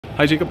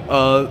Hi Jacob,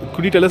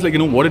 could you tell us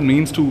what it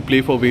means to play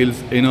for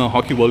Wales in a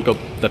Hockey World Cup,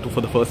 that too for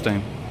the first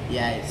time?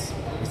 Yeah, it's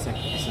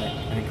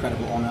an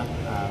incredible honour.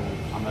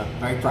 I'm a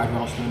very proud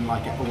Welshman,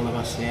 like all of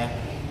us here,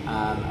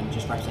 and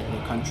just representing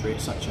the country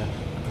at such a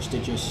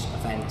prestigious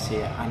event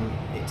here, and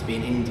it to be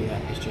in India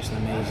is just an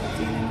amazing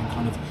feeling and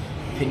kind of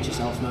pinch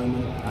yourself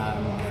moment.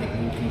 I think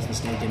walking into the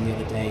stadium the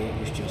other day, it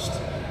was just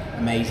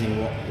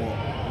amazing what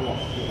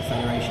the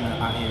Federation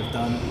out here have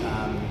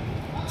done.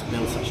 To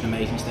build such an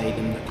amazing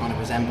stadium that kind of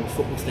resembles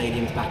football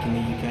stadiums back in the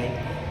UK.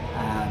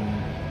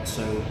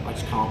 So I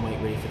just can't wait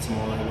really for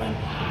tomorrow when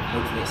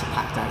hopefully it's a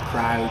packed out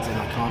crowd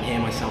and I can't hear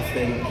myself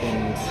think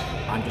and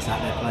I'm just out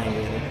there playing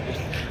really.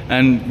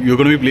 And you're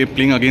going to be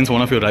playing against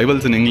one of your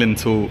rivals in England,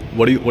 so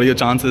what are your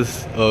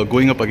chances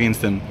going up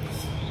against them?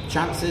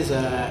 Chances,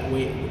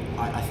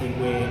 I think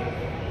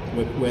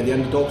we're the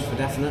underdogs for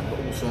definite, but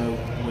also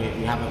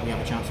we have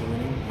a chance of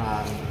winning.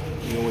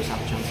 We always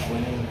have a chance of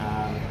winning,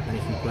 and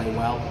if we play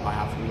well, I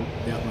have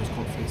the utmost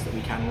confidence that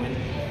we can win.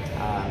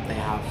 They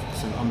have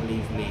some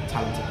unbelievably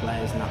talented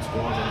players in that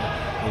squad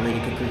and a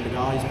really good group of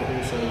guys, but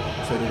also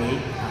so do we.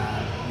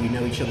 We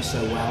know each other so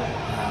well.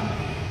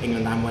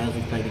 England and Wales,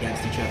 we've played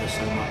against each other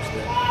so much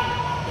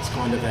that it's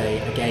kind of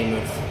a game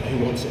of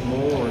who wants it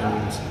more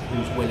and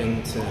who's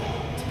willing to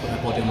put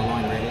their body on the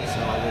line really, so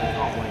I really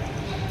can't wait.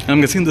 I'm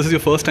guessing this is your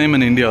first time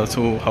in India,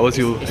 so how was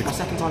you? It's my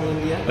second time in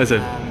India. Is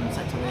it?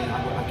 Second time in India.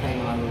 I came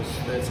when I was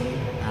 13.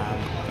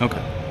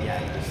 Okay. Yeah,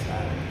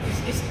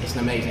 it's an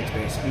amazing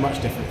experience.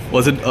 Much different.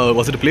 Was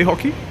it to play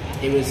hockey?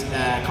 It was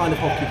kind of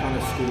hockey, kind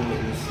of school.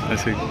 I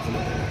see. It was a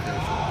little bit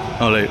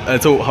recreational. All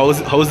right. So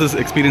how is this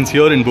experience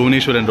here in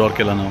Bhubaneswar and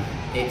Rourkela now?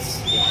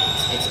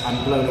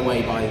 I'm blown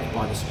away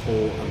by the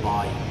support and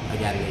by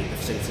again the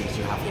facilities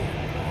you have here.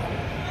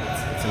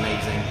 It's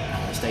amazing.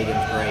 The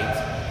stadium's great.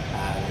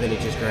 The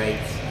village is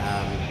great.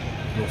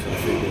 And also the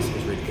food is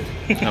really good.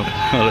 Okay.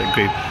 All right,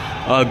 great.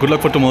 Good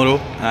luck for tomorrow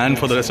and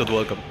for the rest of the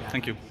World Cup.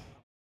 Thank you.